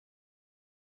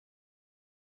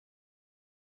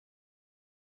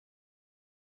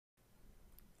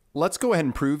let's go ahead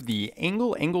and prove the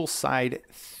angle side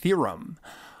theorem.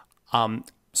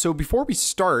 So before we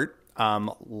start,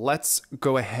 let's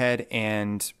go ahead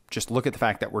and just look at the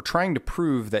fact that we're trying to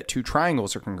prove that two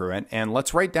triangles are congruent, and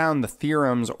let's write down the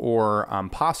theorems or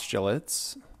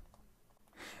postulates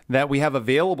that we have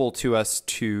available to us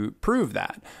to prove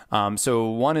that. So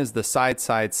one is the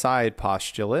side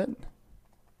postulate.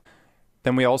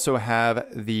 Then we also have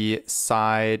the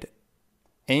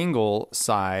angle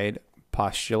side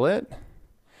postulate.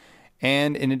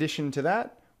 And in addition to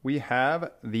that, we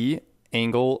have the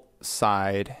angle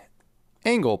side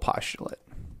angle postulate.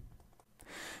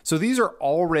 So these are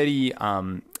already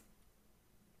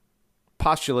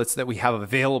postulates that we have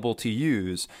available to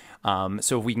use.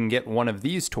 So if we can get one of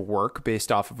these to work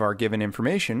based off of our given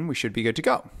information, we should be good to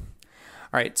go. All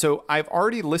right, so I've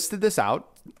already listed this out,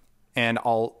 and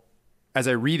as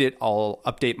I read it, I'll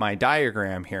update my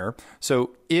diagram here.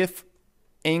 So if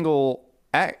angle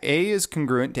A is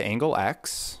congruent to angle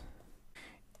X,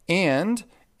 and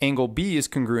angle B is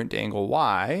congruent to angle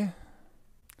Y,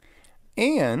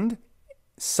 and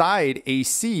side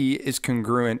AC is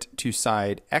congruent to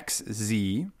side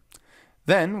XZ,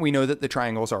 then we know that the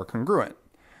triangles are congruent.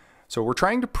 So we're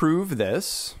trying to prove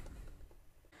this,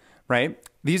 right?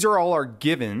 These are all our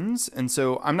givens, and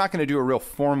so I'm not going to do a real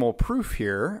formal proof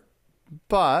here,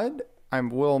 but I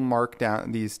will mark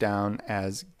these down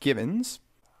as givens.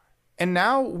 And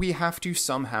now we have to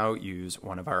somehow use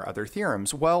one of our other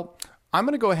theorems. Well, I'm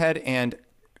going to go ahead and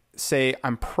say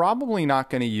I'm probably not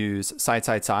going to use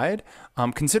side.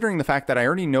 Considering the fact that I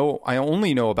only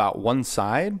know about one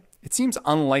side, it seems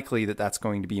unlikely that that's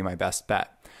going to be my best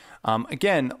bet.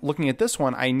 Again, looking at this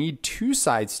one, I need two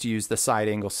sides to use the side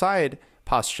angle side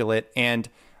postulate, and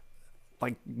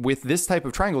like with this type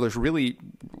of triangle, there's really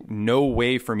no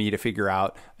way for me to figure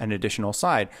out an additional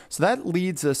side. So that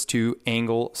leads us to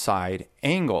angle side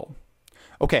angle.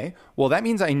 Okay, well that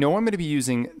means I know I'm going to be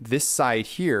using this side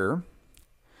here.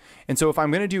 And so if I'm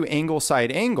going to do angle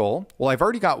side angle, well, I've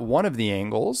already got one of the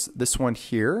angles, this one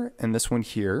here and this one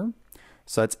here.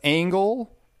 So that's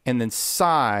angle and then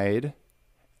side.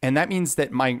 And that means that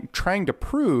I'm trying to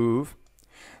prove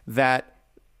that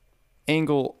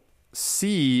angle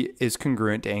C is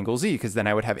congruent to angle Z, because then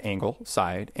I would have angle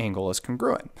side angle as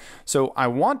congruent. So I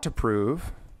want to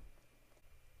prove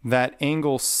that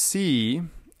angle C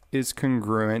is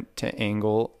congruent to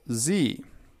angle Z.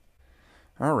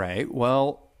 All right,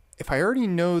 well, if I already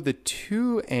know the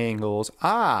two angles,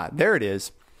 there it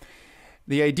is.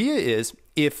 The idea is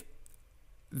if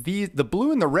the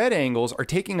blue and the red angles are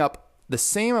taking up the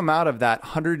same amount of that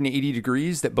 180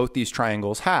 degrees that both these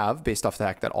triangles have, based off the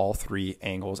fact that all three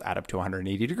angles add up to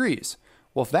 180 degrees.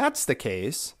 Well, if that's the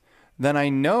case, then I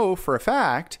know for a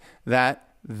fact that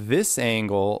this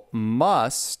angle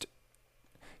must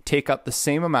take up the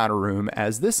same amount of room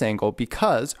as this angle,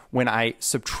 because when I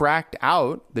subtract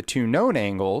out the two known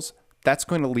angles, that's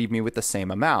going to leave me with the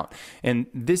same amount. And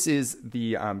this is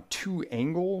the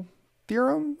two-angle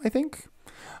theorem, I think.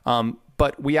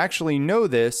 But we actually know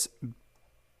this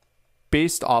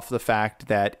based off the fact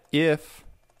that if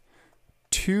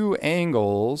two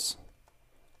angles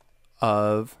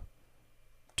of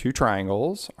two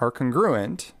triangles are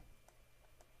congruent,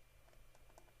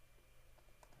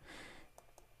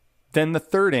 then the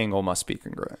third angle must be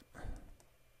congruent.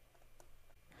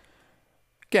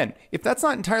 Again, if that's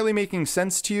not entirely making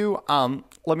sense to you,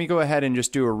 let me go ahead and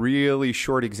just do a really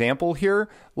short example here.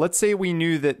 Let's say we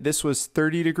knew that this was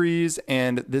 30 degrees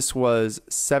and this was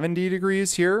 70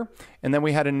 degrees here, and then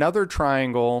we had another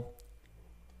triangle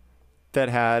that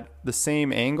had the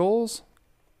same angles.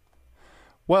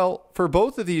 Well, for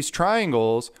both of these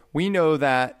triangles, we know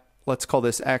that, let's call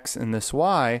this X and this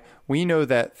Y, we know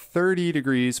that 30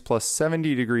 degrees plus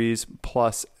 70 degrees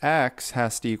plus X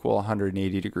has to equal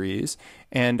 180 degrees.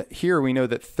 And here we know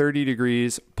that 30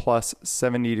 degrees plus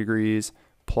 70 degrees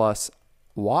plus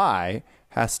Y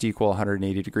has to equal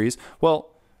 180 degrees. Well,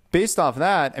 based off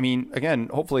that, I mean, again,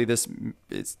 hopefully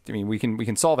we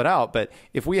can solve it out, but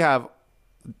if we have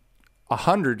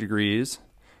 100 degrees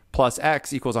plus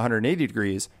X equals 180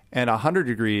 degrees, and 100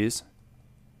 degrees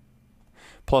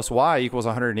plus Y equals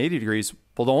 180 degrees,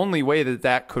 well, the only way that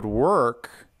that could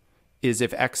work is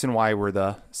if X and Y were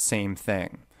the same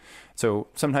thing. So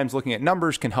sometimes looking at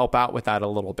numbers can help out with that a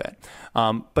little bit.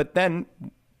 But then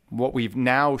what we've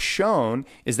now shown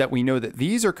is that we know that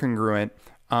these are congruent,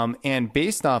 and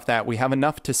based off that, we have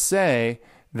enough to say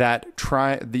that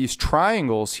these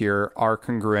triangles here are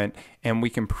congruent, and we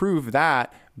can prove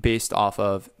that based off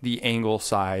of the angle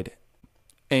side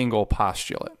angle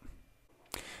postulate.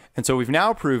 And so we've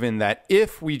now proven that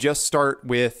if we just start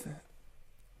with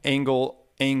angle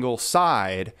angle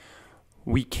side,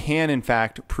 we can in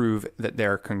fact prove that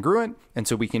they're congruent. And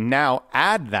so we can now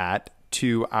add that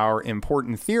to our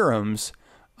important theorems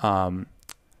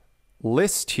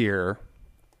list here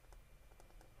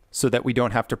so that we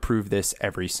don't have to prove this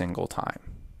every single time.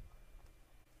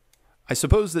 I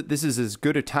suppose that this is as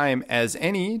good a time as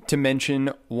any to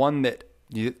mention one that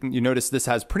you notice this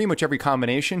has pretty much every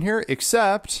combination here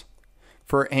except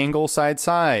for angle side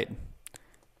side.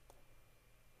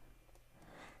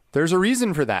 There's a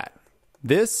reason for that.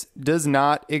 This does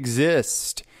not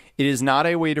exist. It is not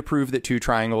a way to prove that two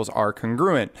triangles are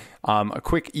congruent. A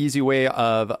quick, easy way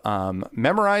of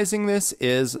memorizing this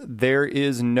is there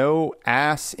is no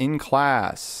ass in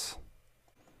class.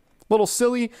 A little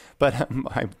silly, but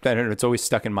I don't know, it's always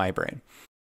stuck in my brain.